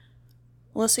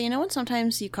Melissa, you know when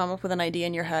sometimes you come up with an idea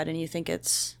in your head and you think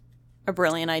it's a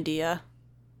brilliant idea,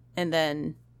 and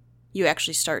then you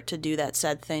actually start to do that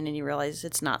said thing and you realize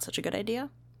it's not such a good idea?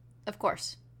 Of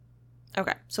course.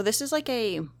 Okay, so this is like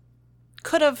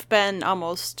could have been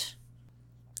almost...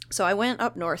 So I went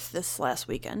up north this last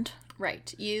weekend.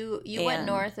 Right. You went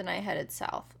north and I headed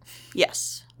south.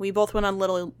 Yes. We both went on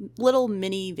little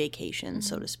mini vacations,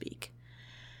 so to speak.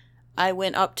 I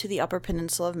went up to the Upper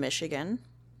Peninsula of Michigan,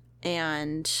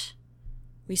 and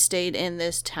we stayed in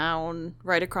this town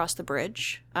right across the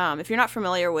bridge. If you're not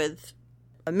familiar with...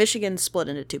 Michigan split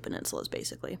into two peninsulas,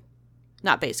 basically.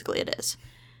 Not basically, it is.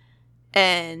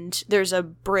 And there's a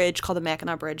bridge called the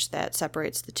Mackinac Bridge that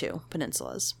separates the two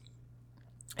peninsulas.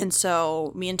 And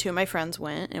so me and two of my friends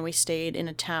went, and we stayed in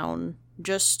a town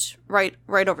just right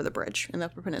over the bridge in the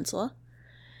Upper Peninsula.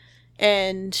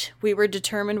 And we were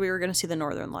determined we were going to see the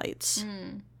Northern Lights.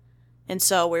 And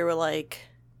so we were like,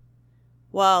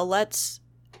 well, let's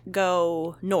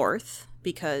go north,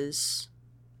 because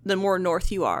the more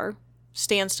north you are,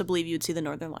 stands to believe you'd see the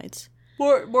Northern Lights.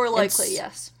 More likely,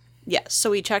 yes. Yes. So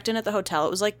we checked in at the hotel.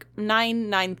 It was like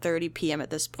 9:30 p.m. at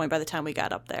this point by the time we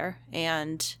got up there.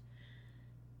 And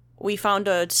we found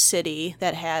a city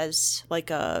that has like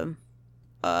a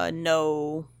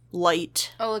no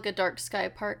light. Oh, like a dark sky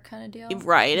park kind of deal?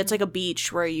 Right. It's like a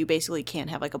beach where you basically can't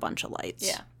have like a bunch of lights.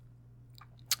 Yeah.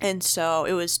 And so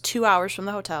it was 2 hours from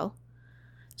the hotel.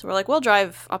 So we're like, we'll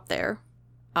drive up there.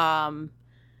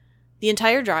 The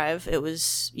entire drive,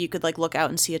 you could like look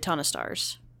out and see a ton of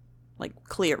stars. Like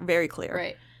clear, very clear.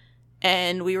 Right.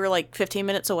 And we were like 15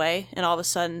 minutes away, and all of a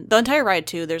sudden, the entire ride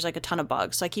too, there's like a ton of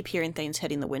bugs. So I keep hearing things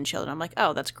hitting the windshield, and I'm like,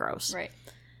 oh, that's gross. Right.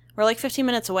 We're like 15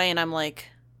 minutes away, and I'm like,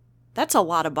 that's a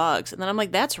lot of bugs. And then I'm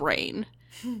like, that's rain.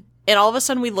 And all of a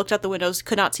sudden, we looked out the windows,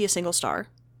 could not see a single star.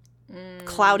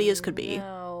 Cloudy as could be.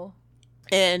 No.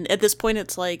 And at this point,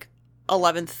 it's like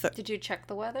 11:30. Did you check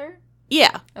the weather?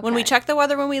 Yeah. Okay. When we checked the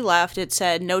weather when we left, it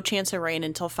said no chance of rain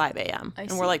until 5 a.m.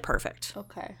 And we're like, perfect.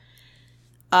 Okay.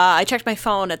 I checked my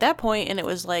phone at that point, and it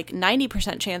was like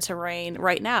 90% chance of rain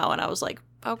right now. And I was like,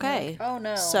 okay. Oh,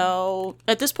 no. So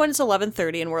at this point, it's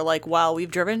 11:30, and we're like, wow,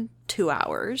 we've driven 2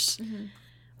 hours.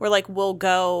 We're like, we'll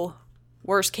go.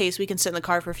 Worst case, we can sit in the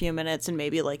car for a few minutes, and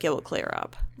maybe like it will clear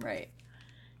up. Right.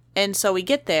 And so we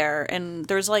get there, and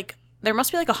there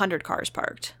must be like 100 cars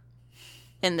parked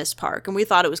in this park. And we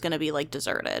thought it was going to be like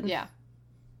deserted. Yeah.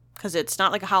 Because it's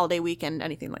not like a holiday weekend,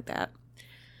 anything like that.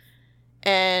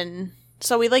 And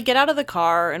so we like get out of the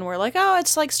car, and we're like, oh,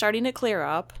 it's like starting to clear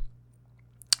up.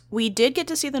 We did get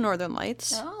to see the Northern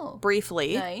Lights. Oh.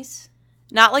 Briefly. Nice.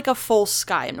 Not like a full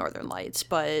sky of Northern Lights,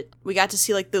 but we got to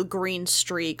see like the green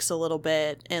streaks a little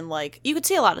bit, and like you could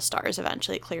see a lot of stars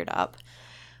eventually. It cleared up.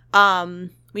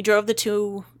 We drove the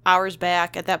 2 hours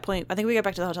back. At that point, I think we got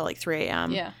back to the hotel like 3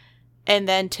 a.m. Yeah. And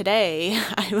then today,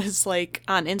 I was like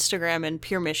on Instagram in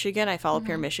Pure Michigan. I follow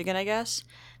Pure Michigan, I guess.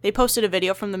 They posted a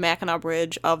video from the Mackinac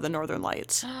Bridge of the Northern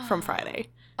Lights from Friday.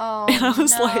 Oh, and I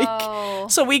was no. like,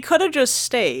 so we could have just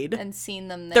stayed. And seen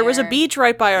them there. There was a beach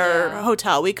right by our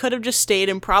hotel. We could have just stayed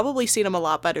and probably seen them a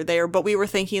lot better there. But we were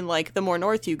thinking, like, the more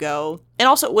north you go. And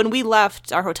also, when we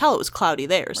left our hotel, it was cloudy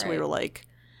there. So we were like,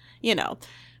 you know.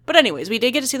 But anyways, we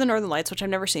did get to see the Northern Lights, which I've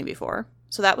never seen before.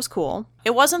 So that was cool.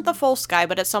 It wasn't the full sky,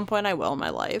 but at some point I will in my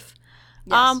life.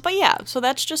 Yes. But yeah, so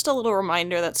that's just a little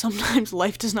reminder that sometimes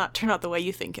life does not turn out the way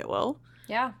you think it will.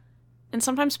 Yeah. And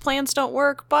sometimes plans don't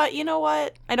work, but you know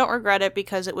what? I don't regret it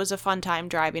because it was a fun time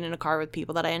driving in a car with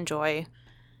people that I enjoy.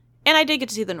 And I did get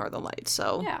to see the Northern Lights,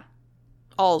 so yeah,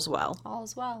 all's well.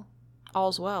 All's well.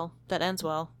 All's well. That ends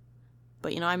well.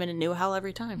 But you know, I'm in a new hell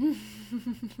every time.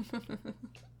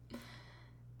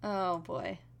 Oh,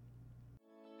 boy.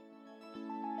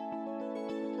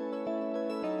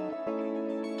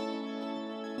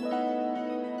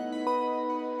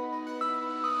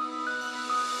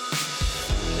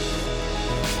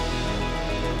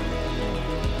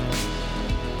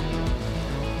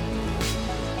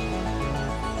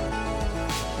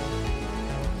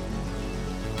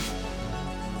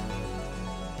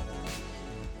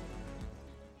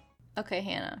 Okay,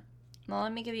 Hannah. Now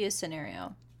let me give you a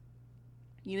scenario.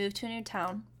 You move to a new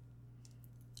town.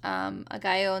 A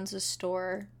guy owns a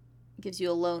store, gives you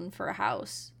a loan for a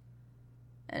house,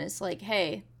 and it's like,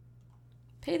 hey,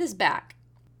 pay this back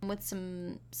with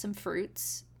some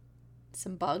fruits,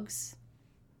 some bugs.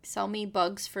 Sell me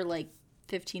bugs for like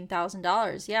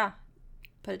 $15,000. Yeah,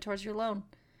 put it towards your loan.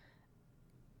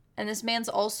 And this man's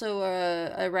also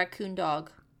a raccoon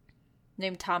dog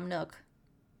named Tom Nook.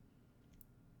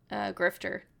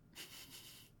 Grifter.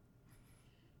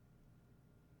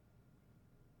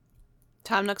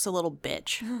 Tom Nook's a little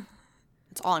bitch.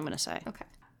 That's all I'm going to say. Okay.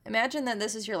 Imagine that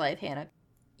this is your life, Hannah.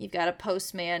 You've got a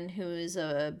postman who is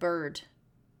a bird.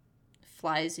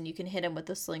 Flies, and you can hit him with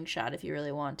a slingshot if you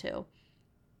really want to.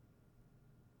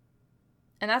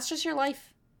 And that's just your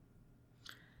life.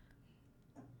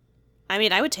 I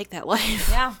mean, I would take that life.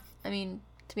 Yeah. I mean,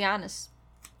 to be honest.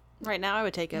 Right now, I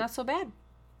would take it. Not so bad.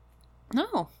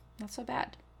 No. Not so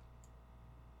bad.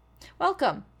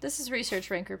 Welcome. This is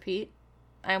Research Rank Repeat.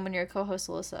 I'm one of your co-host,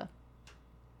 Alyssa.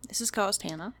 This is co-host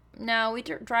Hannah. Now, we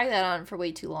drag that on for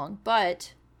way too long,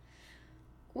 but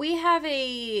we have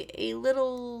a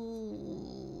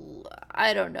little,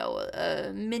 I don't know,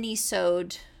 a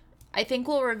mini-sode. I think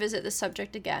we'll revisit the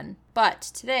subject again. But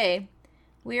today,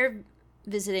 we are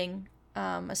visiting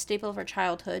a staple of our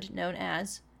childhood known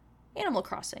as Animal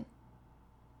Crossing.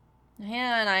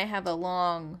 Hannah and I have a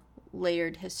long,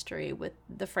 layered history with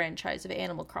the franchise of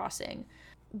Animal Crossing.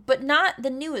 But not the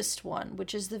newest one,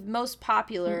 which is the most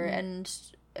popular and,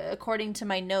 according to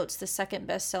my notes, the second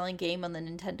best-selling game on the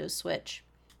Nintendo Switch.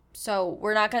 So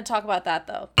we're not going to talk about that,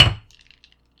 though.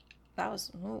 That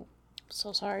was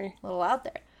So sorry. a little out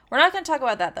there. We're not going to talk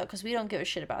about that, though, because we don't give a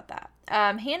shit about that.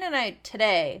 Hannah and I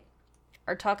today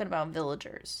are talking about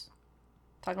villagers.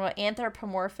 Talking about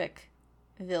anthropomorphic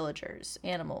villagers,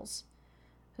 animals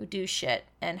who do shit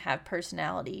and have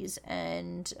personalities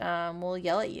and will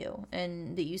yell at you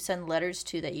and that you send letters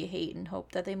to that you hate and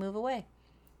hope that they move away.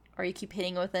 Or you keep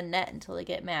hitting them with a net until they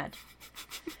get mad.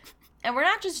 And we're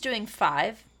not just doing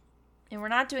 5, and we're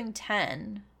not doing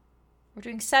 10. We're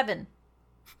doing 7.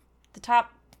 The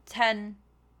top 7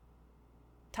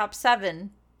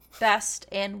 best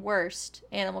and worst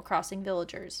Animal Crossing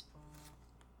villagers.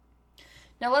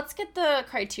 Now let's get the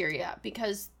criteria,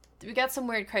 because we got some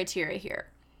weird criteria here.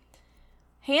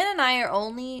 Hannah and I are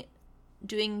only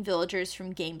doing villagers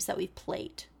from games that we've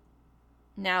played.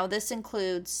 Now this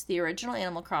includes the original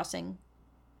Animal Crossing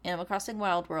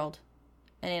Wild World,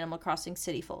 and Animal Crossing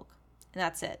City Folk. And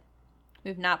that's it.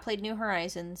 We've not played New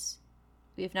Horizons.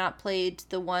 We have not played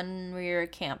the one where you're a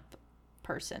camp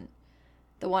person.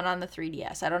 The one on the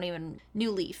 3DS.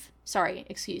 New Leaf. Sorry,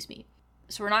 excuse me.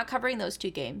 So we're not covering those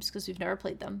 2 games because we've never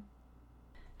played them.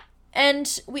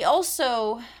 And we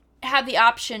also have the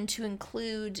option to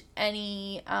include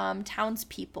any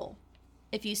townspeople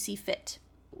if you see fit.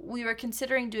 We were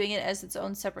considering doing it as its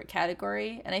own separate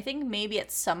category, and I think maybe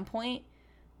at some point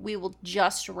we will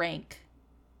just rank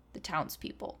the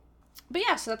townspeople. But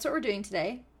yeah, so that's what we're doing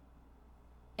today.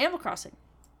 Animal Crossing.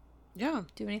 Yeah.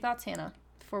 Do you have any thoughts, Hannah,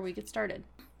 before we get started?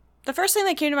 The first thing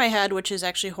that came to my head, which is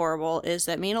actually horrible, is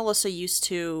that me and Alyssa used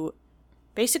to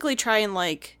basically try and,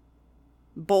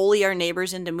 bully our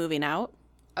neighbors into moving out.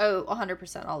 Oh,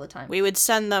 100% all the time. We would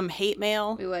send them hate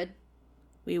mail. We would.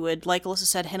 We would, like Alyssa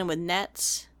said, hit them with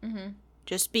nets. Mm-hmm.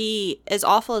 Just be as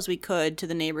awful as we could to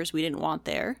the neighbors we didn't want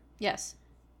there. Yes.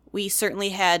 We certainly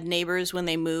had neighbors when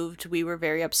they moved. We were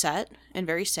very upset and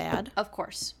very sad. Of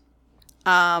course.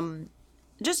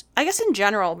 Just, I guess in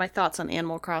general, my thoughts on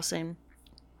Animal Crossing.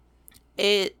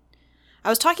 I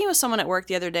was talking with someone at work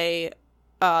the other day.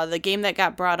 The game that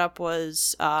got brought up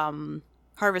was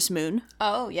Harvest Moon.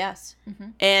 Oh, yes. Mm-hmm.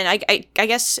 And I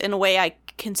guess in a way I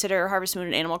consider Harvest Moon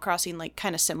and Animal Crossing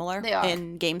kind of similar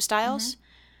in game styles. Mm-hmm.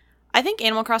 I think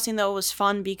Animal Crossing, though, was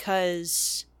fun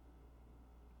because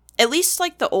at least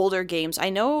the older games, I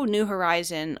know New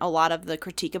Horizon, a lot of the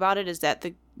critique about it is that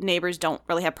the neighbors don't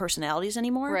really have personalities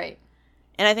anymore. Right.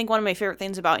 And I think one of my favorite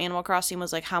things about Animal Crossing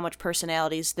was how much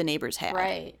personalities the neighbors had.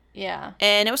 Right. Yeah.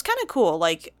 And it was kind of cool.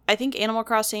 I think Animal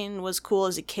Crossing was cool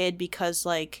as a kid because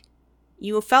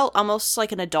you felt almost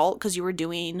like an adult because you were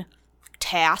doing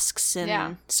tasks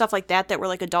and stuff like that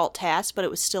were adult tasks, but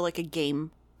it was still a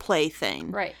game play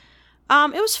thing. Right.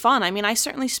 It was fun. I mean, I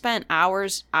certainly spent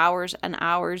hours and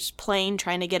hours playing,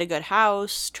 trying to get a good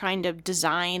house, trying to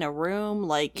design a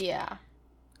room,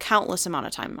 countless amount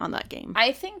of time on that game.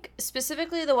 I think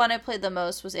specifically the one I played the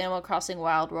most was Animal Crossing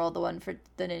Wild World, the one for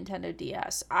the Nintendo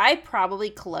DS. I probably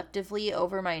collectively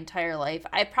over my entire life,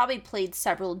 I probably played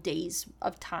several days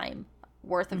of time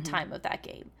worth of time of that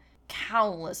game.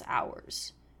 Countless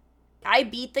hours. I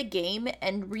beat the game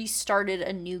and restarted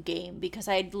a new game because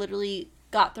I had literally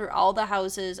got through all the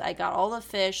houses. I got all the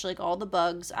fish, all the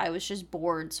bugs. I was just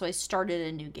bored, so I started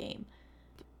a new game.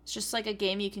 It's just a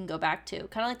game you can go back to.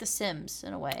 Kind of like The Sims,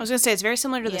 in a way. I was going to say, it's very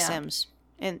similar to The Sims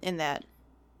in that.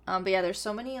 But yeah, there's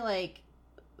so many,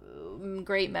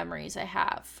 great memories I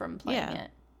have from playing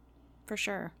it. For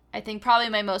sure. I think probably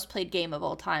my most played game of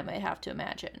all time, I'd have to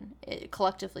imagine.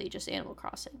 Collectively, just Animal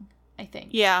Crossing, I think.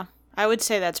 Yeah, I would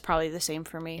say that's probably the same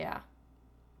for me. Yeah.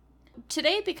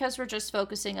 Today, because we're just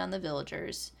focusing on the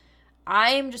villagers,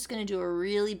 I'm just going to do a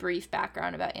really brief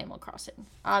background about Animal Crossing.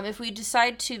 If we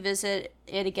decide to visit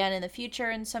it again in the future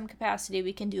in some capacity,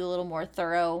 we can do a little more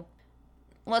thorough.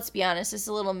 Let's be honest, it's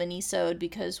a little mini-sode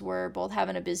because we're both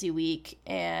having a busy week,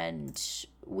 and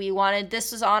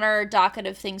this was on our docket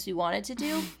of things we wanted to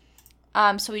do.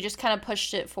 So we just kind of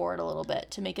pushed it forward a little bit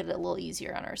to make it a little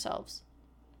easier on ourselves.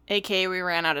 AKA, we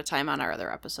ran out of time on our other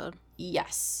episode.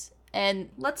 Yes.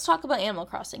 And let's talk about Animal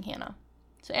Crossing, Hannah.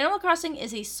 So Animal Crossing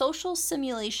is a social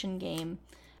simulation game.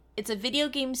 It's a video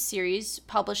game series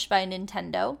published by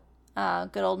Nintendo.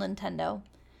 Good old Nintendo.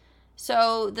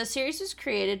 So the series was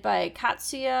created by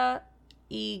Katsuya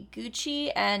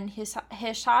Iguchi and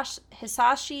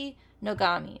Hisashi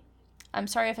Nogami. I'm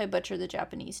sorry if I butcher the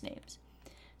Japanese names.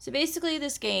 So basically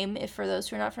this game, if for those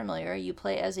who are not familiar, you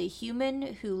play as a human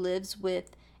who lives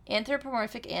with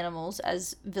anthropomorphic animals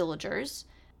as villagers.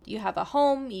 You have a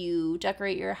home, you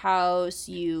decorate your house,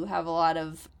 you have a lot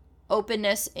of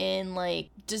openness in like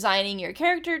designing your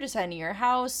character, designing your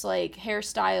house, like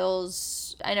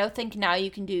hairstyles. I think now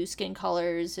you can do skin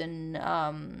colors and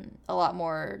a lot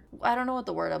more, I don't know what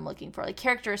the word I'm looking for, like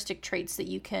characteristic traits that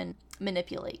you can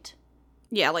manipulate.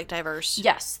 Yeah, like diverse.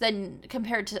 Yes, then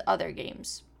compared to other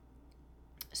games.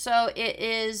 So it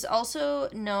is also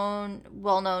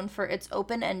well known for its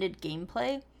open-ended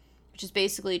gameplay, which is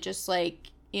basically just like,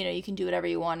 you can do whatever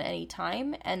you want at any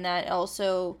time. And that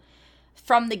also,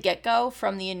 from the get-go,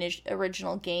 from the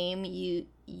original game, you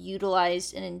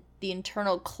utilized the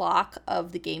internal clock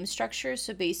of the game structure.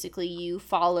 So basically you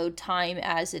followed time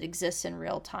as it exists in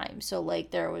real time. So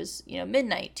like there was,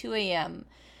 midnight, 2 a.m.,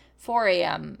 4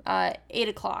 a.m., 8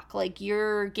 o'clock. Like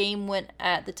your game went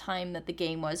at the time that the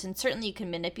game was. And certainly you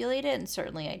can manipulate it, and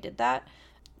certainly I did that.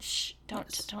 Shh, don't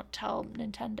tell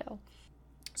Nintendo.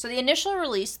 So the initial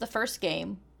release, the first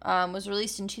game, was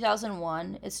released in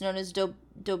 2001. It's known as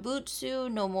Dobutsu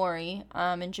no Mori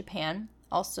in Japan,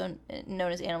 also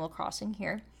known as Animal Crossing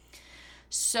here.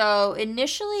 So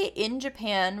initially in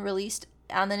Japan, released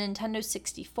on the Nintendo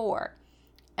 64,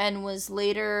 and was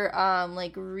later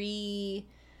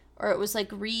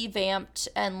revamped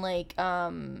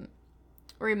and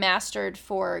remastered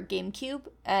for GameCube,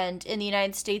 and in the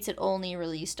United States it only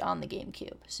released on the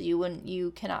GameCube. So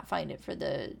you cannot find it for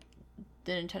the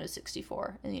Nintendo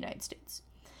 64 in the United States.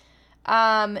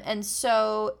 And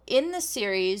so in the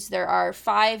series there are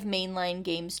 5 mainline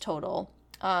games total,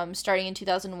 starting in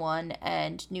 2001,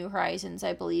 and New Horizons,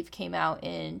 I believe, came out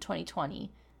in 2020.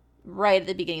 Right at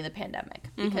the beginning of the pandemic,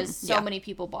 because so many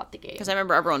people bought the game. Because I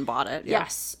remember everyone bought it. Yeah.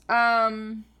 Yes.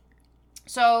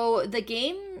 So the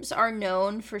games are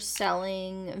known for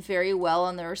selling very well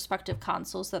on their respective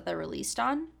consoles that they're released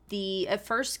on. The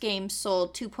first game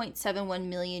sold 2.71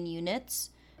 million units,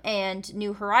 and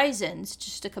New Horizons,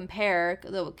 just to compare,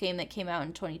 the game that came out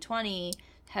in 2020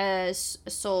 has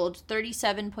sold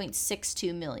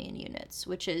 37.62 million units,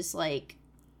 which is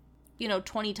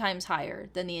 20 times higher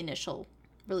than the initial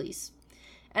release.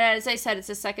 And as I said, it's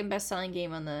the second best-selling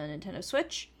game on the Nintendo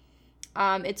Switch.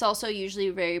 It's also usually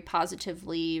very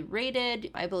positively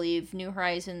rated. I believe New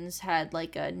Horizons had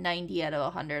a 90 out of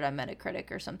 100 on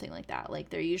Metacritic or something like that.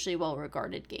 They're usually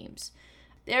well-regarded games.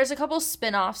 There's a couple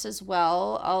spin-offs as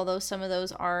well, although some of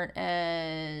those aren't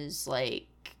as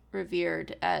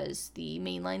revered as the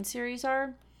mainline series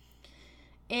are.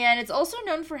 And it's also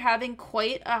known for having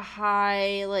quite a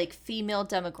high, female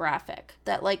demographic.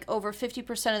 That, over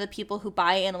 50% of the people who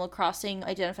buy Animal Crossing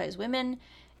identify as women.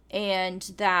 And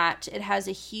that it has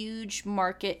a huge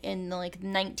market in the,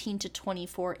 19 to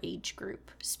 24 age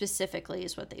group, specifically,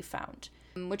 is what they found.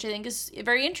 Which I think is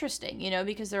very interesting,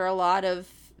 because there are a lot of...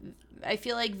 I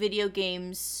feel like video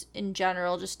games, in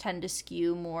general, just tend to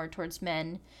skew more towards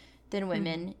men than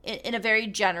women, in a very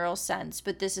general sense.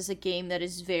 But this is a game that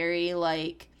is very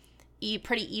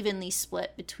pretty evenly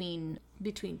split between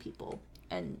people,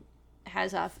 and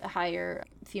has a higher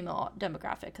female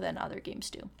demographic than other games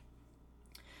do.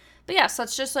 But yes,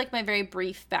 that's just my very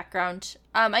brief background.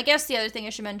 I guess the other thing I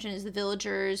should mention is the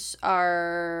villagers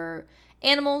are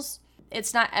animals.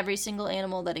 It's not every single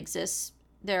animal that exists.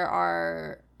 There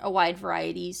are a wide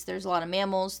varieties. There's a lot of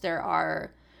mammals. There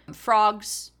are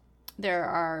frogs. There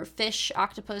are fish,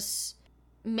 octopus,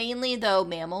 mainly though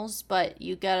mammals, but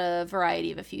you get a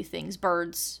variety of a few things,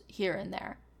 birds here and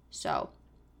there. So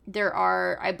there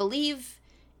are, I believe,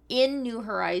 in New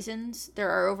Horizons,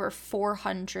 there are over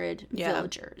 400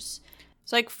 villagers.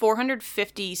 It's like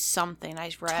 450 something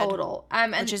I read. Total.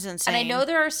 Which is insane. And I know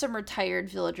there are some retired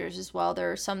villagers as well.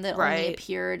 There are some that only Right.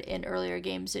 appeared in earlier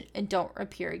games and don't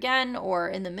appear again, or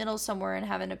in the middle somewhere and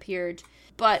haven't appeared.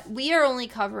 But we are only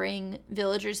covering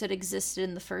villagers that existed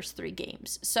in the first 3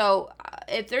 games. So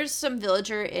if there's some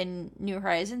villager in New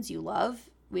Horizons you love,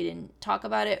 we didn't talk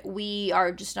about it. We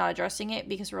are just not addressing it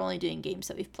because we're only doing games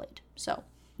that we've played. So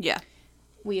Yeah.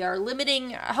 we are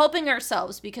helping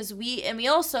ourselves because we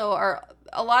also are,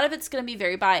 a lot of it's going to be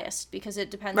very biased because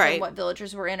it depends on Right. what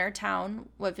villagers were in our town,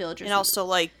 what villagers And also,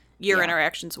 like, your Yeah.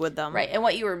 interactions with them. right, and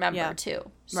what you remember Yeah.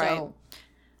 too. So, Right.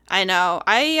 I know.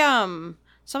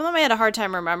 Some of them I had a hard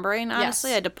time remembering, honestly.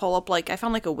 Yes. I had to pull up, like, I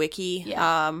found, like, a wiki.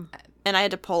 Yeah. And I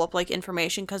had to pull up, like,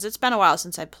 information because it's been a while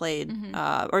since I played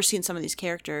or seen some of these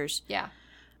characters. Yeah.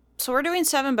 So we're doing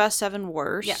 7 best, 7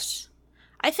 worst. Yes.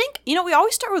 I think, we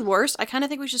always start with worst. I kind of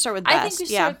think we should start with best. I think we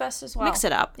start with best as well. Mix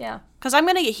it up. Yeah, Because I'm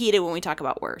going to get heated when we talk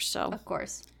about worst, so. of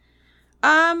course.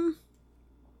 I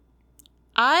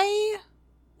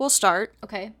will start.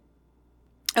 Okay.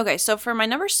 Okay, so for my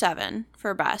number 7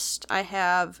 for best, I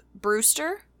have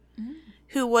Brewster,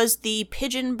 who was the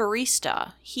pigeon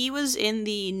barista. He was in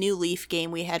the New Leaf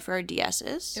game we had for our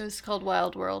DSs. It was called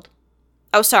Wild World.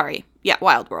 Oh, sorry. Yeah,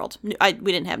 Wild World. We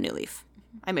didn't have New Leaf.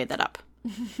 I made that up.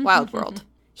 Wild World.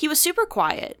 He was super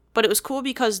quiet, but it was cool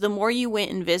because the more you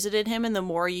went and visited him and the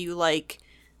more you, like,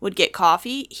 would get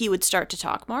coffee, he would start to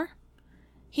talk more.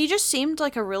 He just seemed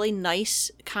like a really nice,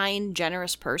 kind,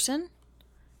 generous person.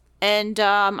 And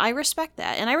I respect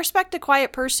that. And I respect a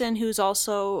quiet person who's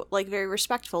also, like, very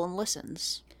respectful and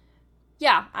listens.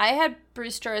 Yeah, I had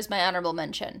Brewster as my honorable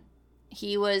mention.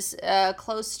 He was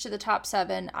close to the top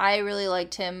 7. I really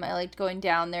liked him. I liked going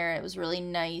down there. It was really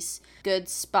nice. Good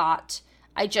spot.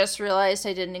 I just realized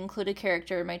I didn't include a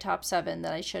character in my top 7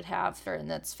 that I should have,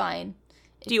 and that's fine.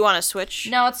 Do you want to switch?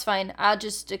 No, it's fine. I'll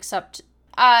just accept.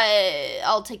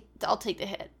 I'll take the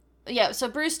hit. Yeah, so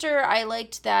Brewster, I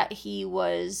liked that he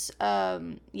was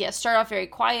start off very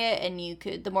quiet, and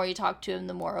the more you talk to him,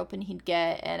 the more open he'd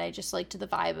get, and I just liked the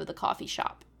vibe of the coffee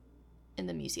shop in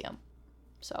the museum.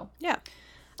 So Yeah.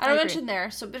 I don't agree. mention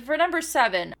there. So but for number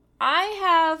 7, I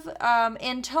have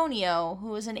Antonio, who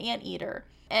was an anteater.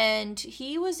 And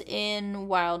he was in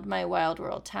My Wild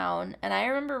World town, and I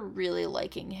remember really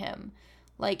liking him.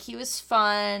 Like, he was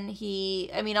fun.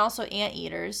 Also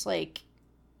anteaters. Like,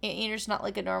 anteater's not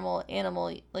like a normal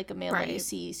animal, like a mammal you Right.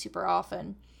 see super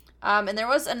often. And there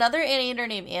was another anteater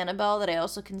named Annabelle that I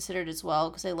also considered as well,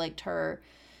 because I liked her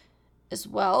as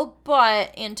well.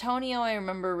 But Antonio I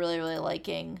remember really, really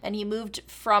liking. And he moved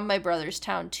from my brother's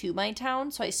town to my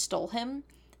town, so I stole him.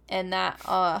 And that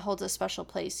holds a special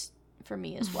place for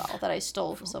me as well, that I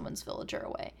stole someone's villager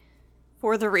away.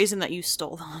 For the reason that you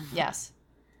stole them. Yes.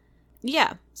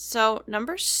 Yeah. So,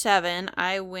 number 7,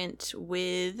 I went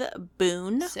with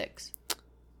Boone. 6.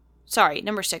 Sorry,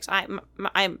 number 6.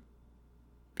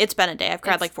 It's been a day. I've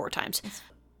cried like 4 times.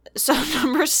 So,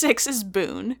 number 6 is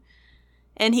Boone.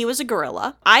 And he was a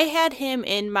gorilla. I had him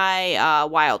in my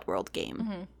Wild World game.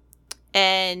 Mm-hmm.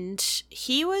 And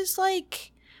he was like...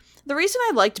 The reason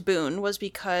I liked Boone was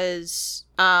because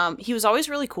he was always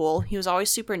really cool. He was always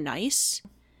super nice.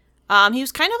 He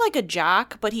was kind of like a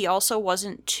jock, but he also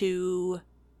wasn't too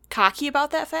cocky about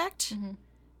that fact. Mm-hmm.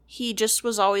 He just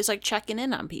was always, like, checking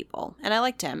in on people. And I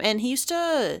liked him. And he used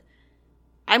to...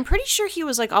 I'm pretty sure he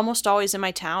was, like, almost always in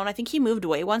my town. I think he moved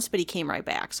away once, but he came right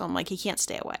back. So I'm like, he can't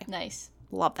stay away. Nice.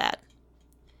 Love that.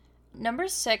 Number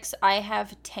 6, I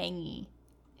have Tangy,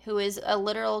 who is a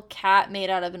literal cat made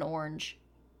out of an orange.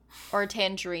 Or a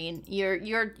tangerine.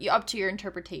 You're up to your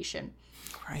interpretation.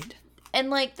 Right. And,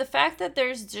 like, the fact that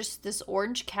there's just this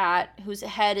orange cat whose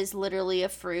head is literally a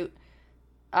fruit,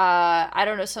 I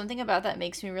don't know, something about that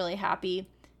makes me really happy.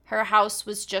 Her house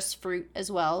was just fruit as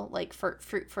well, like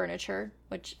fruit furniture,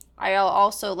 which I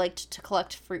also liked to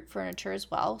collect fruit furniture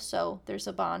as well, so there's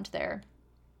a bond there.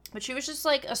 But she was just,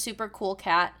 like, a super cool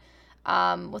cat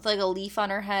with, like, a leaf on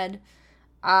her head.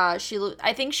 I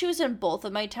think she was in both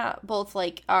of my both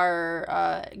like our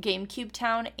GameCube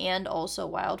town and also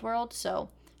Wild World, so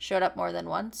showed up more than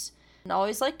once and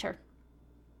always liked her.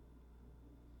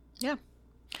 Yeah.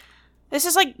 This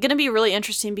is like gonna be really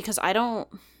interesting because I don't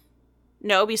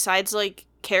know, besides like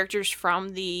characters from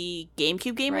the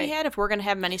GameCube game Right. we had, if we're gonna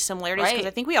have many similarities, because Right. I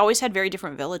think we always had very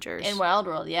different villagers. In Wild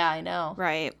World, yeah, I know.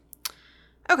 Right.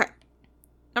 Okay.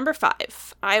 Number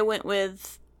 5. I went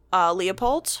with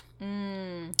Leopold.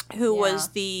 Who was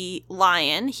the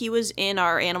lion. He was in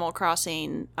our Animal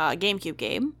Crossing GameCube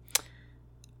game.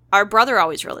 Our brother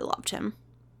always really loved him.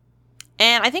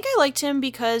 And I think I liked him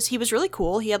because he was really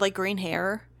cool. He had, like, green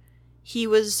hair. He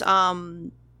was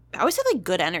always had like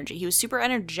good energy. He was super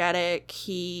energetic.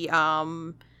 He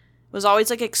was always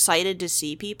like excited to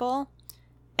see people.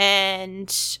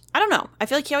 And I don't know. I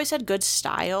feel like he always had good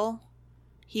style.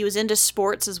 He was into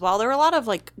sports as well. There were a lot of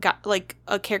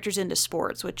characters into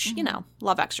sports, which, you know,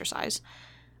 love exercise.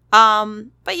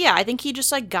 But yeah, I think he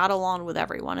just like got along with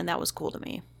everyone, and that was cool to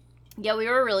me. Yeah, we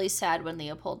were really sad when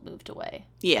Leopold moved away.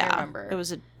 Yeah, I remember. It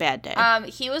was a bad day.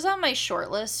 He was on my short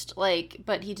list,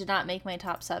 but he did not make my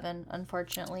top 7,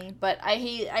 unfortunately. But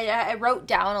I wrote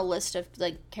down a list of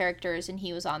like characters, and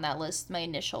he was on that list, my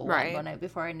initial one,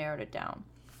 before I narrowed it down.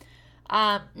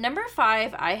 Number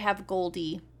 5, I have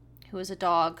Goldie, who is a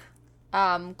dog.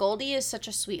 Goldie is such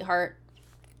a sweetheart.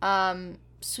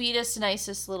 Sweetest,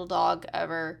 nicest little dog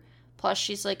ever. Plus,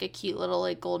 she's like a cute little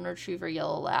like golden retriever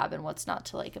yellow lab, and what's not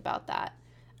to like about that?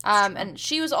 And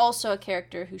she was also a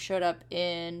character who showed up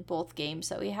in both games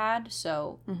that we had,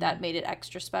 so that made it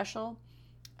extra special.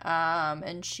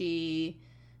 And she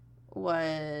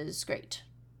was great.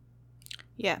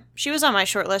 Yeah, she was on my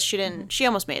short list. She didn't. She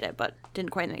almost made it, but didn't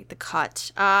quite make the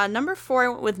cut. Number 4, I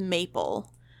went with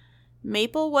Maple.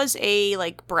 Maple was a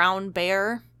like brown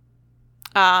bear.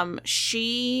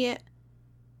 She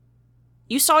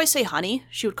used to always say honey.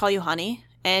 She would call you honey,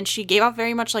 and she gave off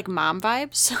very much like mom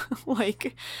vibes,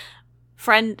 like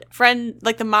friend,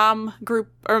 like the mom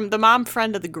group or the mom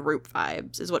friend of the group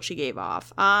vibes is what she gave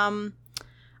off. I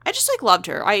just like loved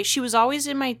her. She was always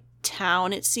in my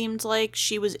town. It seemed like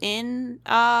she was in.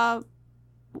 Was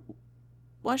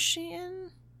she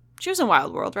in? She was in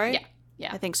Wild World, right? Yeah.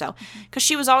 Yeah. I think so. Because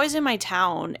she was always in my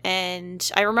town, and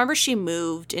I remember she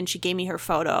moved, and she gave me her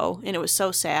photo, and it was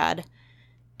so sad.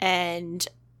 And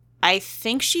I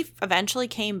think she eventually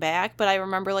came back, but I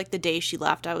remember, like, the day she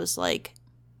left, I was like,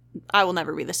 I will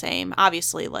never be the same.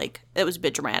 Obviously, like, it was a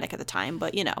bit dramatic at the time,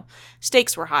 but, you know,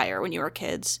 stakes were higher when you were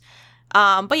kids.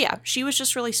 But yeah, she was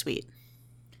just really sweet.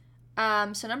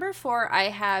 So number 4, I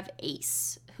have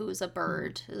Ace, who is a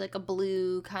bird, like a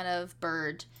blue kind of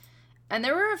bird. And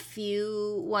there were a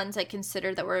few ones I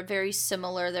considered that were very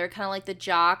similar. They were kind of like the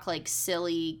jock, like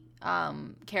silly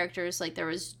characters. Like there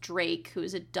was Drake, who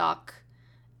was a duck,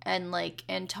 and like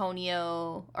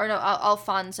Alfonso,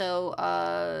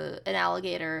 an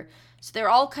alligator. So they're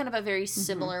all kind of a very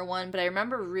similar one. But I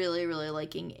remember really, really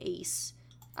liking Ace.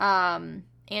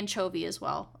 Anchovy as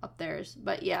well up there.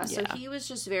 But yeah, so he was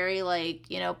just very like,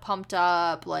 you know, pumped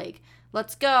up, like,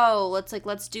 let's go,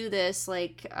 let's do this,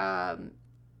 like,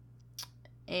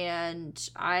 and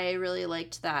I really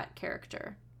liked that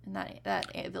character and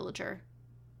that villager.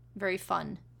 Very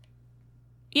fun.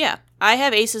 Yeah, I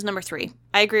have Ace as number 3.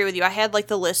 I agree with you. I had like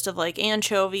the list of like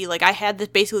Anchovy, like I had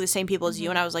basically the same people as you,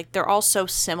 and I was like, they're all so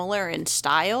similar in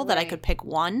style that I could pick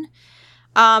one.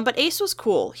 But Ace was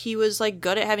cool. He was like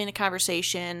good at having a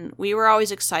conversation. We were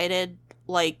always excited,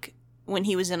 like when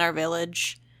he was in our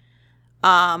village.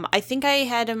 I think I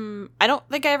had him. I don't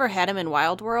think I ever had him in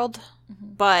Wild World,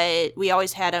 but we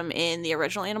always had him in the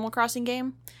original Animal Crossing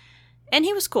game, and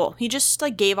he was cool. He just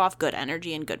like gave off good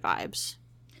energy and good vibes.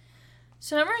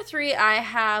 So number 3, I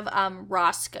have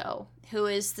Roscoe, who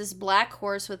is this black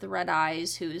horse with red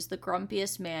eyes, who is the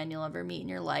grumpiest man you'll ever meet in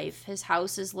your life. His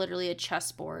house is literally a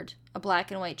chessboard, a black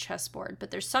and white chessboard.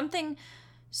 But there's something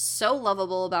so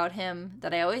lovable about him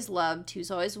that I always loved. He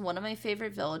was always one of my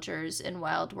favorite villagers in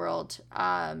Wild World.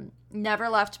 Never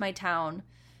left my town.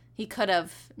 He could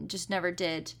have, just never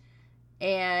did.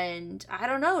 And I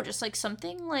don't know, just like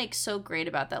something like so great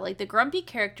about that. Like the grumpy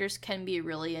characters can be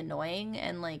really annoying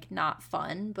and like not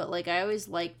fun, but like I always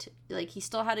liked, like he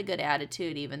still had a good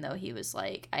attitude even though he was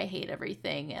like, I hate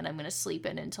everything and I'm going to sleep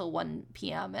in until 1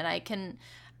 p.m. And I can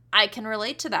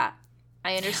relate to that.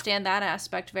 I understand that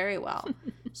aspect very well.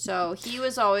 So he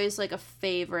was always like a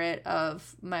favorite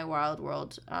of my Wild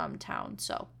World town.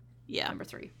 So yeah, number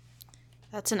 3.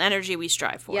 That's an energy we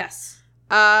strive for. Yes.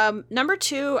 Number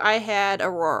 2, I had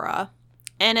Aurora,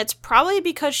 and it's probably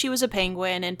because she was a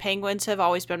penguin, and penguins have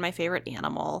always been my favorite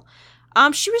animal.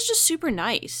 She was just super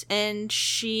nice, and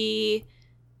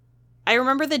I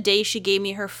remember the day she gave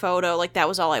me her photo, like that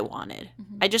was all I wanted.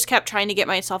 I just kept trying to get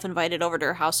myself invited over to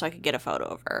her house so I could get a photo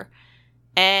of her.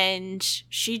 And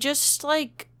she just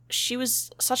like, she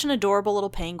was such an adorable little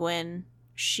penguin.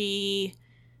 She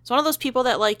was one of those people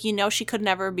that like, you know, she could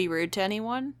never be rude to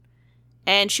anyone.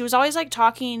 And she was always, like,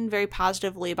 talking very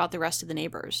positively about the rest of the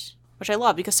neighbors, which I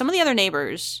love, because some of the other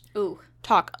neighbors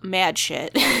talk mad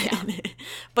shit. Yeah.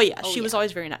 But, yeah, she was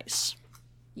always very nice.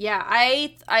 Yeah,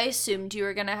 I assumed you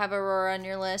were going to have Aurora on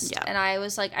your list. Yeah. And I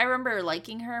was like, I remember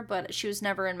liking her, but she was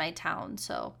never in my town,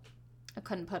 so I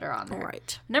couldn't put her on there.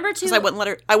 Right. Number 2. Because I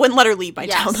wouldn't let her leave my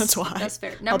town, that's why. That's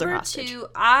fair. Number 2,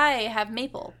 I have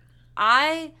Maple.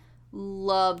 I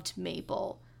loved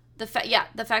Maple. The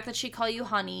fact that she called you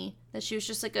honey, that she was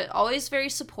just like always very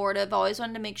supportive, always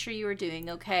wanted to make sure you were doing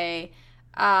okay.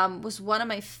 Was one of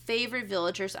my favorite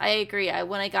villagers. I agree.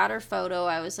 When I got her photo,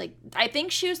 I was like, I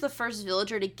think she was the first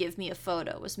villager to give me a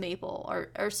photo, was Maple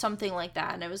or something like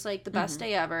that, and it was like the best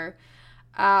day ever.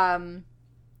 And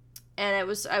I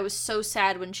was so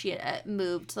sad when she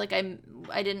moved. Like I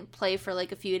didn't play for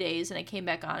like a few days, and I came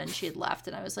back on and she had left,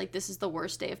 and I was like, this is the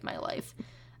worst day of my life.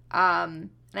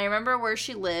 And I remember where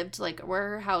she lived, like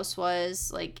where her house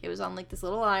was, like it was on like this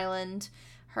little island.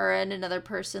 Her and another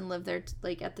person lived there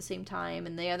like at the same time,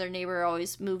 and the other neighbor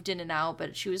always moved in and out,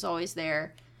 but she was always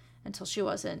there until she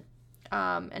wasn't.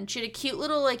 And she had a cute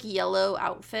little like yellow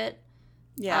outfit.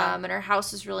 Yeah. And her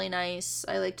house is really nice.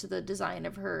 I liked the design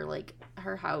of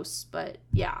her house, but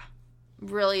yeah,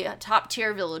 really a top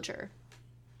tier villager.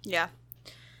 Yeah.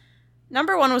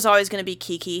 Number 1 was always going to be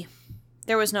Kiki.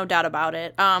 There was no doubt about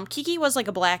it. Kiki was like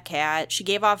a black cat. She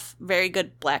gave off very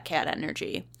good black cat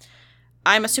energy.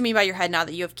 I'm assuming by your head now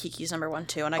that you have Kiki's number 1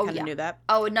 too, and I kind of knew that.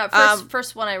 Oh, no,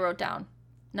 first one I wrote down.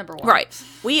 Number 1. Right.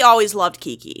 We always loved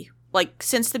Kiki. Like,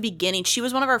 since the beginning. She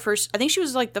was one of our first... I think she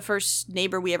was, like, the first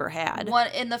neighbor we ever had.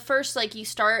 In the first, like, you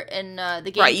start in the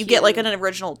game. Right, you get, like, an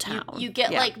original town. You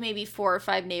get, like, maybe 4 or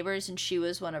 5 neighbors, and she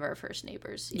was one of our first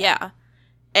neighbors. Yeah.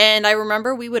 And I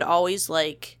remember we would always,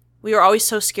 like... We were always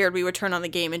so scared we would turn on the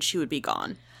game and she would be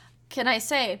gone. Can I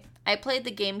say, I played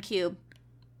the GameCube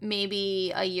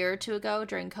maybe a year or 2 ago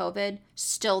during COVID.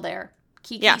 Still there.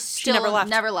 Kiki still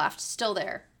never left. Still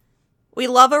there. We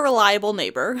love a reliable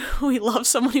neighbor. We love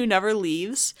someone who never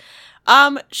leaves.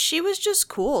 She was just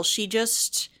cool. She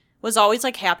just was always,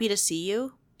 like, happy to see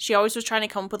you. She always was trying to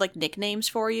come up with, like, nicknames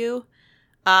for you.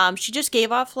 She just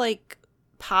gave off, like,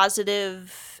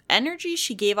 positive energy.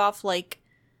 She gave off, like,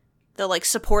 the, like,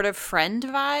 supportive friend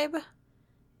vibe.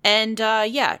 And,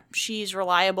 yeah, she's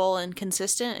reliable and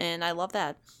consistent, and I love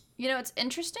that. You know, it's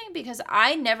interesting because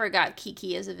I never got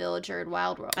Kiki as a villager in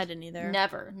Wild World. I didn't either.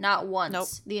 Never. Not once. Nope.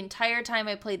 The entire time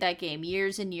I played that game,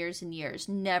 years and years and years,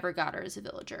 never got her as a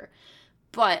villager.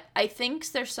 But I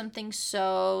think there's something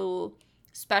so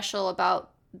special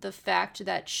about the fact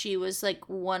that she was, like,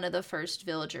 one of the first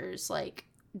villagers, like,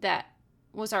 that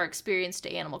was our experience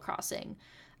to Animal Crossing.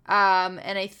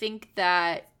 And I think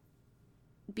that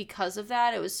because of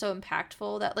that, it was so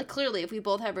impactful that, like, clearly if we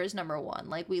both have her as number 1,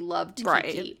 like, we loved Kiki.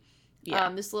 Right.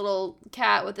 Yeah. This little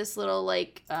cat with this little,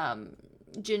 like,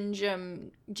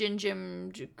 Gingim,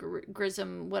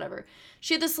 Grism, whatever.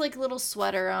 She had this, like, little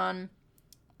sweater on.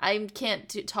 I can't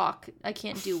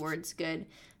do words good.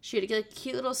 She had a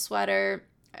cute little sweater.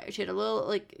 She had a little,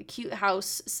 like, cute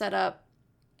house set up.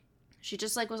 She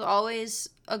just, like, was always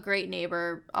a great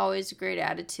neighbor, always a great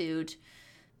attitude.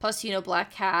 Plus, you know, black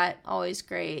cat, always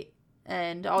great.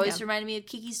 And always reminded me of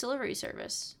Kiki's Delivery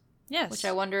Service. Yes. Which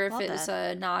I wonder if it's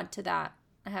a nod to that.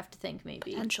 I have to think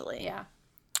maybe. Potentially. Yeah.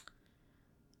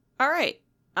 All right.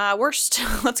 Worst.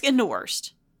 Let's get into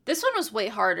worst. This one was way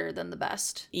harder than the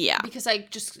best. Yeah. Because I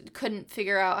just couldn't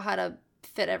figure out how to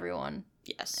fit everyone.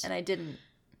 Yes. And I didn't.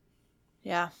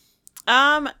 Yeah.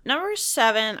 Number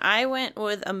 7, I went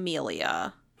with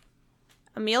Amelia.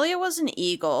 Amelia was an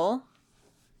eagle.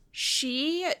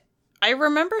 I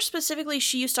remember specifically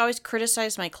she used to always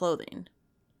criticize my clothing,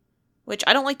 which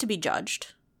I don't like to be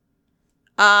judged.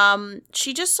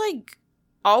 She just, like,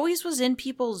 always was in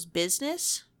people's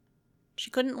business. She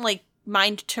couldn't, like,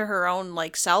 mind to her own,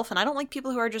 like, self, and I don't like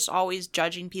people who are just always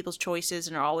judging people's choices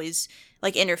and are always,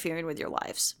 like, interfering with your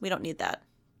lives. We don't need that.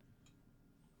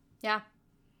 Yeah.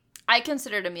 I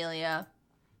considered Amelia,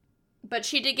 but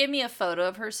she did give me a photo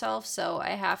of herself, so I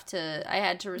had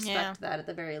to respect that at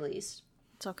the very least.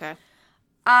 It's okay.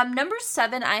 Number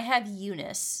 7, I have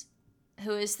Eunice,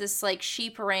 who is this, like,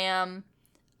 sheep ram,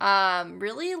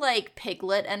 really, like,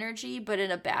 piglet energy, but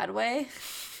in a bad way.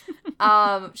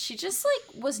 She just,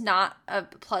 like, was not a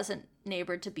pleasant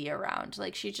neighbor to be around.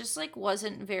 Like, she just, like,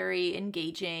 wasn't very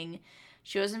engaging.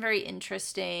 She wasn't very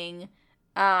interesting.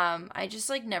 I just,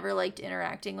 like, never liked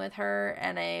interacting with her,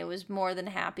 and I was more than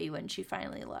happy when she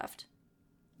finally left.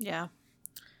 Yeah.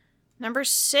 Number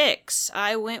 6,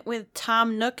 I went with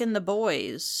Tom Nook and the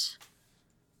boys.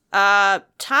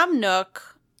 Tom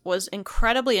Nook was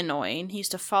incredibly annoying. He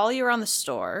used to follow you around the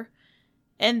store.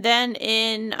 And then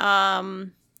in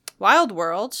Wild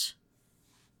World,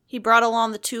 he brought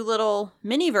along the 2 little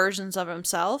mini versions of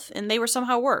himself, and they were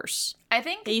somehow worse. I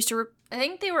think they used to. I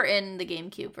think they were in the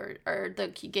GameCube or the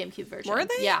GameCube version. Were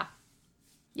they? Yeah.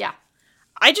 Yeah.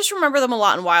 I just remember them a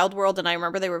lot in Wild World, and I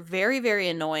remember they were very, very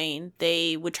annoying.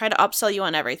 They would try to upsell you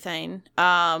on everything.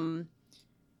 I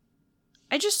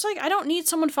just, like, I don't need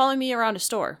someone following me around a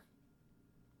store.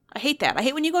 I hate that. I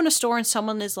hate when you go in a store and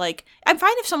someone is like, I'm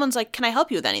fine if someone's like, can I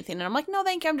help you with anything? And I'm like, no,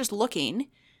 thank you. I'm just looking.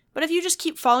 But if you just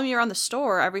keep following me around the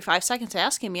store every 5 seconds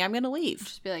asking me, I'm going to leave.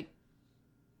 Just be like,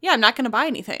 yeah, I'm not going to buy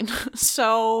anything.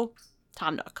 So,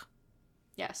 Tom Nook.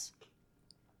 yes.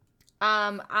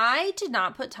 I did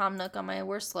not put Tom Nook on my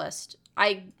worst list.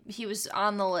 He was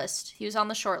on the list. He was on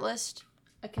the short list.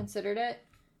 I considered it.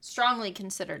 Strongly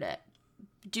considered it.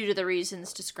 Due to the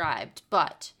reasons described.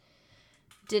 But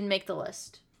didn't make the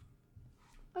list.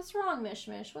 What's wrong, Mish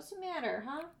Mish? What's the matter,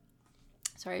 huh?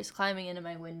 Sorry, he's climbing into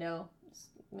my window. He's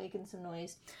making some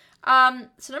noise.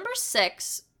 So number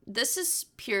 6. This is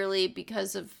purely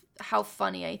because of how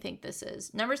funny I think this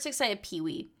is. Number 6, I have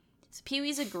Pee-wee. So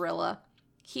Pee-wee's a gorilla.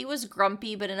 He was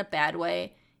grumpy, but in a bad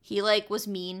way. He, was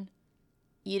mean.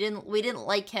 We didn't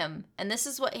like him. And this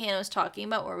is what Hannah was talking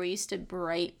about, where we used to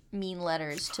write mean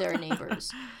letters to our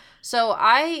neighbors. So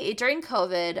during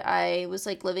COVID, I was,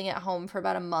 living at home for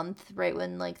about a month, right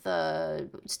when, the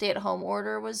stay-at-home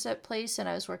order was at place, and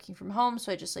I was working from home,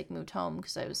 so I just, moved home,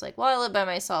 because I was like, well, I live by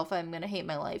myself, I'm gonna hate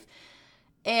my life.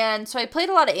 And so I played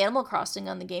a lot of Animal Crossing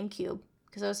on the GameCube,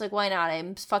 because I was like, why not?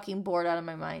 I'm fucking bored out of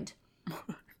my mind.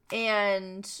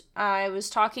 And I was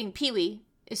talking, Pee-wee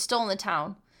is still in the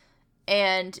town.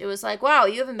 And it was like, wow,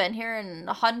 you haven't been here in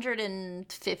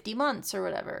 150 months or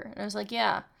whatever. And I was like,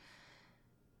 yeah.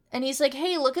 And he's like,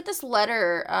 hey, look at this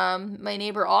letter my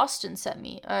neighbor Austin sent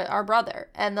me, our brother.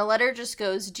 And the letter just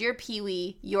goes, Dear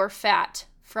Pee-wee, you're fat,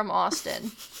 from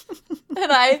Austin.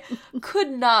 And I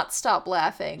could not stop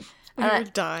laughing. You're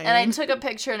dying. And I took a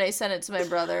picture and I sent it to my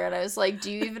brother. And I was like,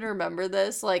 do you even remember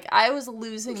this? I was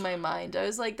losing my mind. I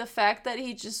was like, the fact that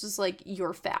he just was like,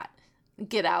 you're fat.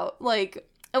 Get out.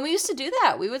 And we used to do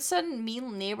that. We would send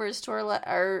mean neighbors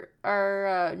to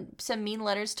send mean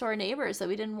letters to our neighbors that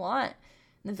we didn't want.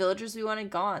 And the villagers we wanted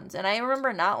gone. And I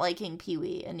remember not liking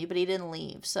Pee-wee, but he didn't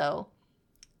leave. So,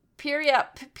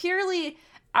 purely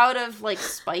out of,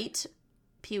 spite,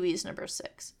 Pee-wee's number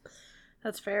 6.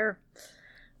 That's fair.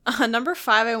 Number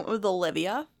 5, I went with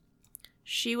Olivia.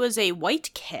 She was a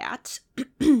white cat.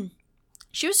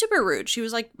 She was super rude. She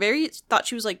was, thought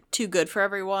she was, too good for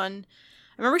everyone.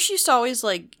 I remember she used to always,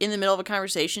 in the middle of a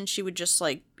conversation, she would just,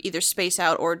 either space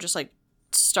out or just,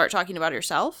 start talking about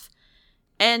herself.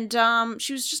 And,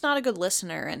 she was just not a good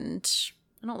listener, and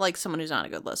I don't like someone who's not a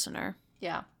good listener.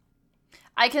 Yeah.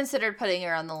 I considered putting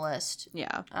her on the list.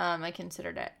 Yeah. I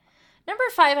considered it. Number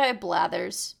 5, I have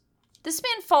Blathers. This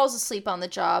man falls asleep on the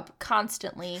job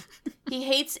constantly. He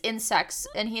hates insects,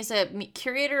 and he's a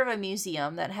curator of a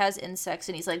museum that has insects,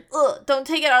 and he's like, ugh, don't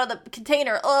take it out of the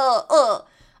container,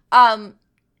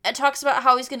 It talks about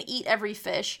how he's going to eat every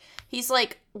fish. He's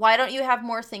like, why don't you have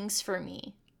more things for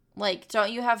me?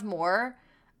 Don't you have more?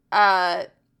 And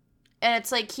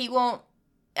it's he won't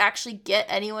actually get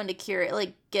anyone to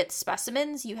curate, get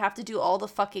specimens. You have to do all the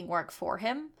fucking work for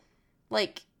him.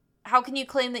 How can you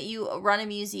claim that you run a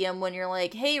museum when you're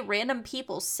like, hey, random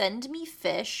people, send me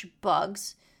fish,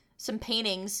 bugs, some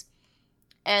paintings,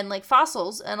 and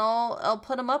fossils, and I'll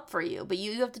put them up for you. But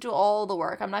you have to do all the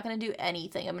work. I'm not going to do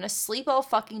anything. I'm going to sleep all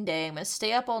fucking day. I'm going to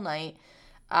stay up all night.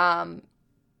 And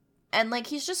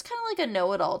he's just kind of a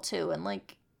know-it-all too. And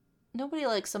nobody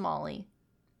likes a Molly.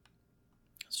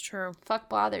 That's true. Fuck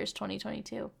Blathers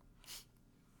 2022.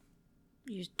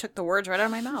 You took the words right out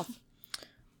of my mouth.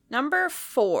 Number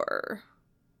 4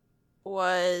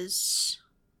 was...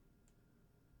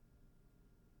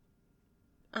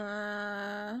 Oh,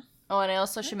 and I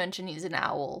also should mention he's an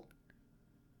owl.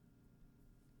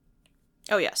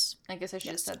 Oh, yes. I guess I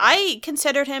should have said that. I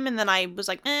considered him, and then I was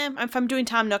like, if I'm doing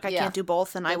Tom Nook, I can't do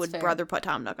both, and I would fair. rather put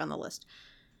Tom Nook on the list.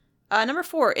 Number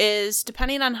 4 is,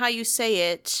 depending on how you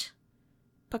say it,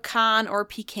 pecan or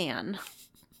pecan.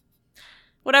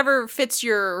 Whatever fits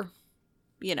your,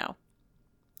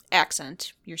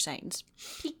 accent, your sayings.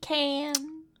 Pecan.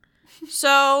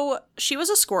 So, she was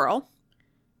a squirrel.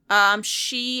 I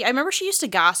remember she used to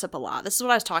gossip a lot. This is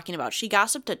what I was talking about. She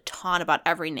gossiped a ton about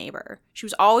every neighbor. She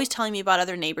was always telling me about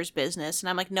other neighbors' business, and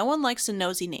I'm like, no one likes a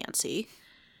nosy Nancy.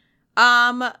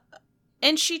 And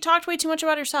she talked way too much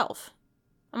about herself.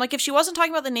 I'm like, if she wasn't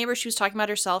talking about the neighbors, she was talking about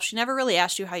herself. She never really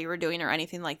asked you how you were doing or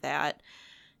anything like that.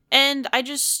 And I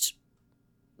just,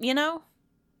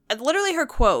 literally her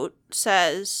quote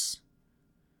says,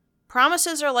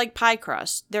 promises are like pie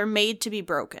crust. They're made to be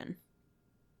broken.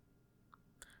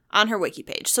 On her wiki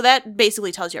page. So that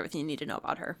basically tells you everything you need to know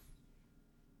about her.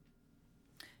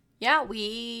 Yeah,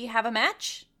 we have a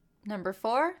match. Number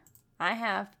 4, I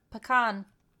have Pecan,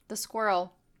 the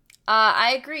squirrel.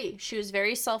 I agree. She was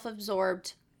very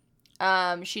self-absorbed.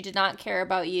 She did not care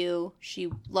about you. She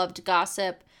loved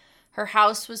gossip. Her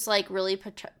house was really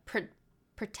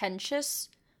pretentious.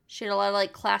 She had a lot of,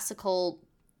 like, classical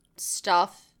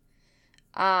stuff.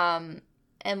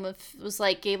 And was,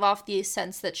 like, gave off the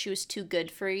sense that she was too good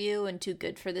for you and too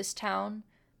good for this town,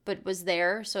 but was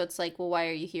there. So it's like, well, why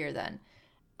are you here then?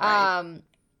 Right.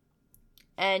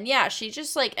 And yeah, she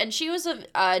just, like, and she was a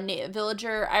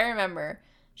villager. I remember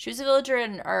she was a villager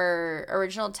in our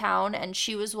original town, and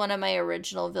she was one of my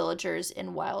original villagers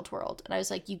in Wild World. And I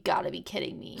was like, you gotta be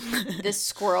kidding me. This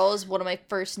squirrel is one of my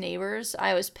first neighbors.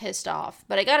 I was pissed off,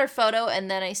 but I got her photo,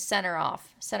 and then I sent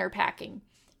her packing.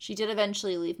 She did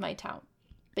eventually leave my town.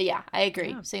 But yeah, I agree.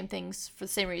 Yeah. Same things for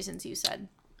the same reasons you said.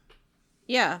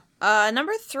 Yeah.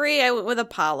 Number 3, I went with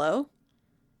Apollo.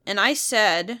 And I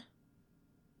said,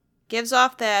 gives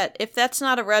off that, if that's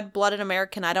not a red-blooded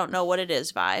American, I don't know what it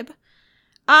is vibe.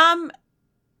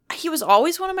 He was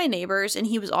always one of my neighbors, and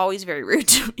he was always very rude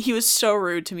to me. He was so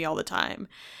rude to me all the time.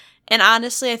 And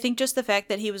honestly, I think just the fact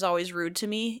that he was always rude to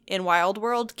me in Wild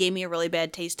World gave me a really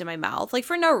bad taste in my mouth. Like,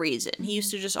 for no reason. He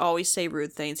used to just always say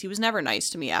rude things. He was never nice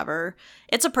to me, ever.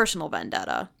 It's a personal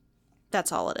vendetta.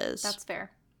 That's all it is. That's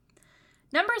fair.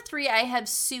 Number 3, I have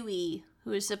Suey,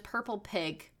 who is a purple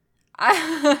pig.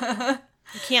 You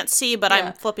can't see, but yeah.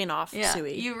 I'm flipping off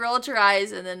Suey. You rolled your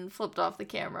eyes and then flipped off the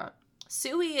camera.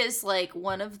 Suey is, like,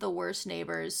 one of the worst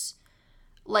neighbors.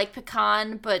 Like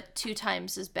Pecan, but 2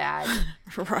 times as bad.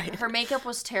 Right. Her makeup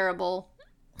was terrible.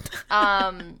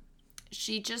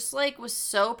 She just, like, was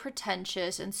so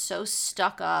pretentious and so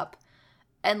stuck up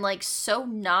and, like, so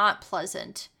not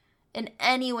pleasant in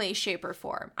any way, shape, or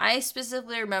form. I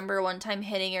specifically remember one time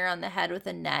hitting her on the head with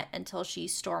a net until she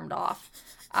stormed off.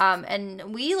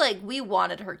 And we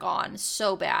wanted her gone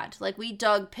so bad. Like, we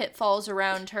dug pitfalls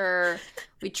around her.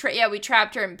 We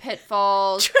trapped her in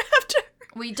pitfalls. Trapped her.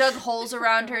 We dug holes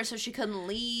around her so she couldn't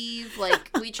leave.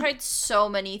 Like, we tried so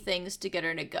many things to get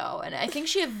her to go. And I think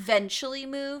she eventually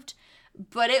moved,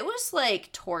 but it was,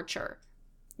 like, torture.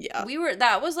 Yeah.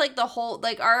 That was, like, the whole,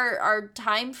 like, our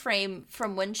time frame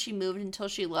from when she moved until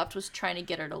she left was trying to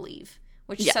get her to leave,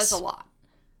 which says a lot.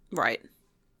 Right.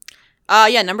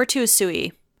 Yeah, number 2 is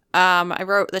Suey. I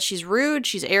wrote that she's rude,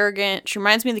 she's arrogant, she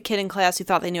reminds me of the kid in class who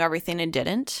thought they knew everything and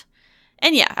didn't.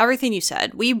 And yeah, everything you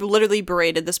said. We literally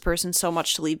berated this person so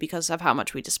much to leave because of how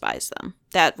much we despise them.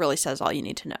 That really says all you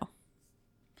need to know.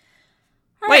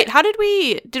 Wait, how did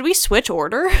we switch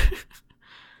order?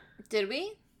 Did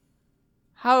we?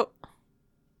 How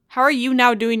are you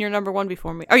now doing your number 1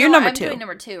 before me? Oh, you're number 2. I'm doing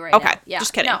number 2 right now. Okay, yeah.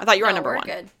 Just kidding. I thought you were on number 1.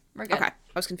 We're good. Okay, I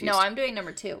was confused. No, I'm doing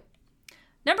number 2.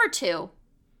 Number 2,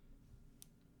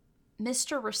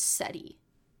 Mr. Rossetti.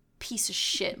 Piece of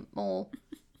shit, mole.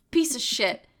 Piece of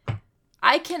shit.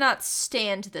 I cannot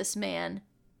stand this man.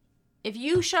 If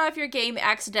you shut off your game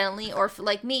accidentally, or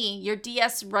like me, your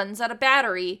DS runs out of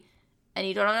battery, and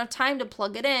you don't have enough time to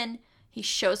plug it in, he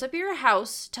shows up at your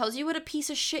house, tells you what a piece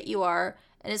of shit you are,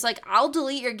 and is like, I'll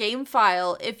delete your game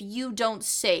file if you don't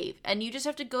save. And you just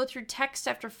have to go through text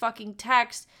after fucking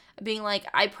text, being like,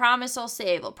 I promise I'll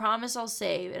save. I'll promise I'll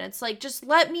save. And it's like, just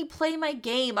let me play my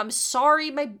game. I'm sorry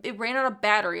it ran out of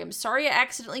battery. I'm sorry I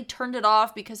accidentally turned it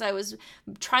off because I was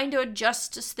trying to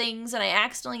adjust to things and I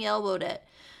accidentally elbowed it.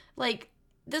 Like,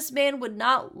 this man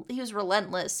he was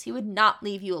relentless. He would not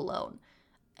leave you alone.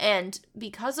 And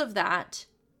because of that,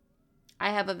 I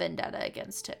have a vendetta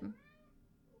against him.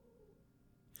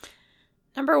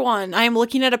 Number 1, I am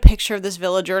looking at a picture of this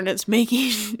villager and it's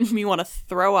making me want to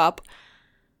throw up.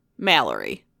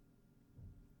 Mallory.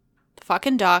 The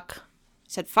fucking duck.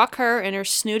 Said fuck her and her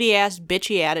snooty ass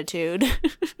bitchy attitude.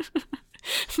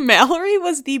 Mallory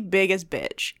was the biggest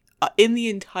bitch in the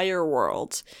entire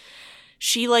world.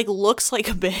 She, like, looks like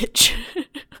a bitch.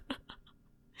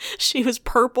 She was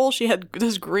purple. She had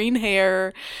this green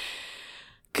hair.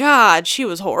 God, she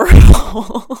was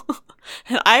horrible.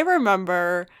 And I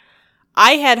remember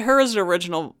I had her as an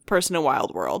original person in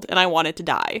Wild World, and I wanted to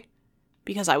die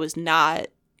because I was not.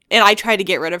 And I tried to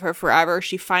get rid of her forever.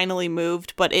 She finally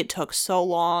moved, but it took so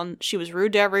long. She was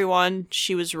rude to everyone.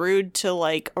 She was rude to,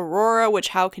 like, Aurora, which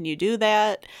how can you do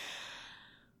that?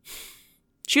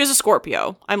 She was a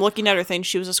Scorpio. I'm looking at her thing.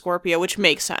 She was a Scorpio, which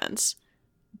makes sense.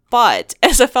 But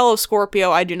as a fellow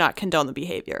Scorpio, I do not condone the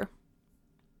behavior.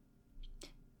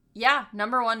 Yeah,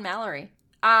 number 1, Mallory.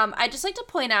 I'd just like to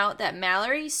point out that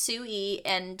Mallory, Suey,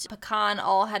 and Pecan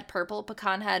all had purple.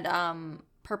 Pecan had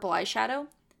purple eyeshadow.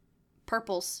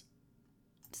 Purples.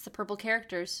 It's the purple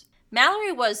characters.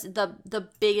 Mallory was the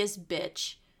biggest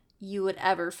bitch you would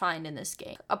ever find in this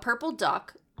game. A purple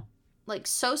duck, like,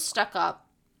 so stuck up,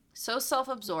 so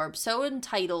self-absorbed, so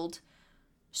entitled,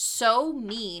 so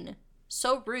mean,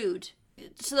 so rude,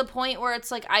 to the point where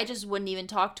it's like, I just wouldn't even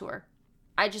talk to her.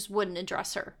 I just wouldn't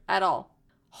address her at all.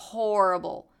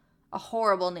 Horrible. A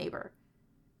horrible neighbor.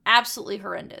 Absolutely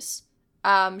horrendous.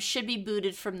 Should be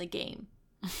booted from the game.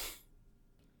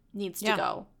 Needs to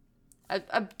go.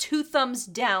 A 2 thumbs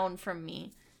down from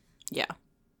me. Yeah.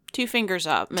 2 fingers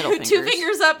up, middle fingers. 2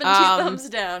 fingers up and 2 thumbs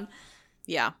down.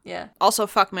 Yeah. Yeah. Also,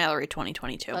 fuck Mallory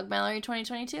 2022. Fuck Mallory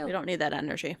 2022. We don't need that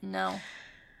energy. No.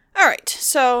 All right.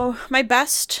 So, my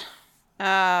best,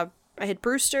 I had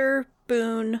Brewster,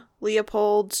 Boone,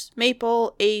 Leopold,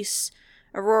 Maple, Ace,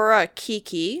 Aurora,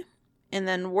 Kiki. And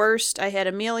then worst, I had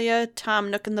Amelia, Tom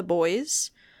Nook and the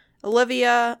boys,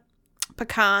 Olivia,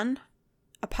 Pecan,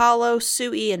 Apollo,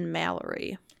 Suey, and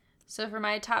Mallory. So for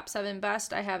my top 7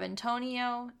 best, I have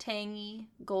Antonio, Tangy,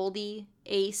 Goldie,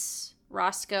 Ace,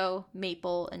 Roscoe,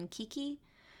 Maple, and Kiki.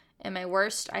 And my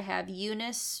worst, I have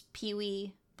Eunice,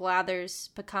 Pee-wee, Blathers,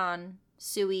 Pecan,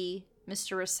 Suey,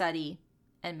 Mr. Rossetti,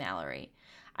 and Mallory.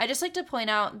 I just like to point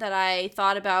out that I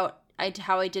thought about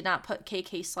how I did not put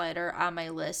KK Slider on my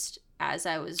list as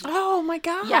I was... Oh, my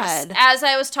God. Yes, as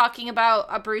I was talking about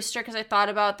a Brewster, because I thought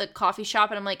about the coffee shop,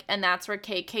 and I'm like, and that's where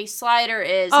KK Slider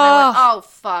is. And I went, oh,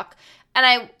 fuck.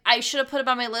 And I should have put it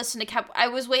on my list, and I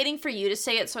was waiting for you to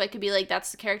say it so I could be like, that's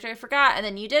the character I forgot, and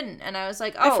then you didn't. And I was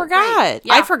like, oh, I forgot. Great.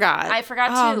 Yeah, I forgot. I forgot,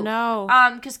 too. Oh, no.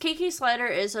 Because KK Slider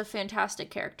is a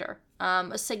fantastic character.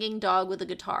 A singing dog with a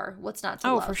guitar. What's not to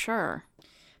love? Oh, for sure.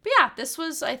 But yeah, this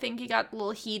was, I think, you got a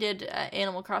little heated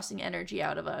Animal Crossing energy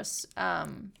out of us.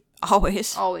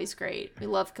 Always. Always great. We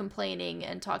love complaining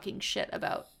and talking shit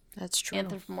about That's true.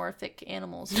 anthropomorphic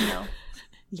animals, you know?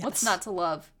 Yes. What's not to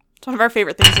love? It's one of our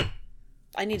favorite things.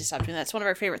 I need to stop doing that. It's one of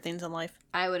our favorite things in life.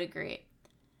 I would agree.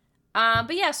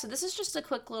 But yeah, so this is just a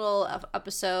quick little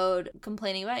episode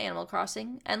complaining about Animal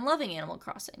Crossing and loving Animal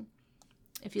Crossing.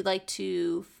 If you'd like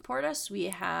to support us, we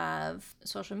have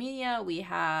social media, we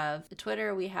have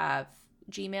Twitter, we have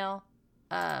Gmail,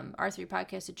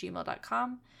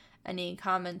 r3podcast@gmail.com. Any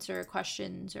comments or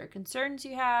questions or concerns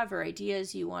you have or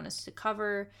ideas you want us to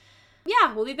cover.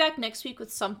 Yeah, we'll be back next week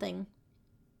with something.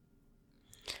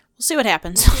 We'll see what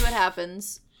happens. See what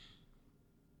happens.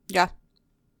 Yeah.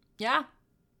 Yeah.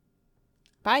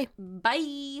 Bye.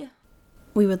 Bye.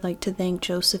 We would like to thank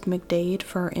Joseph McDade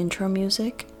for our intro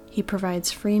music. He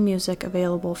provides free music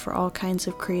available for all kinds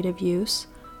of creative use.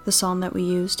 The song that we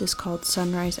used is called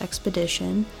Sunrise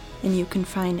Expedition, and you can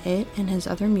find it and his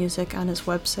other music on his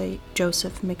website,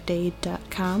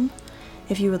 josephmcdade.com.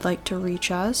 If you would like to reach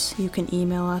us, you can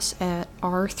email us at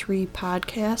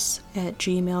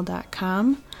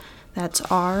r3podcasts@gmail.com. That's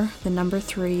R, the number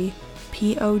 3,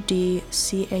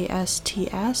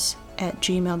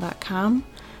 podcasts@gmail.com.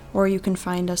 Or you can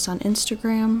find us on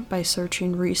Instagram by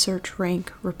searching Research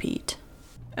Rank Repeat.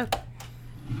 Oh. I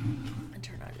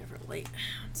turned on a different light. 1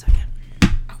 second.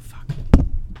 Oh, fuck.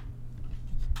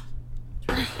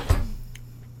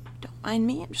 Don't mind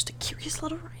me. I'm just a curious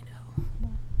little rhino.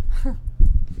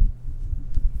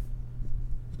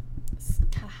 It's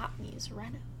kind of hot in these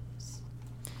rhinos.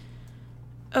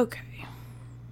 Okay.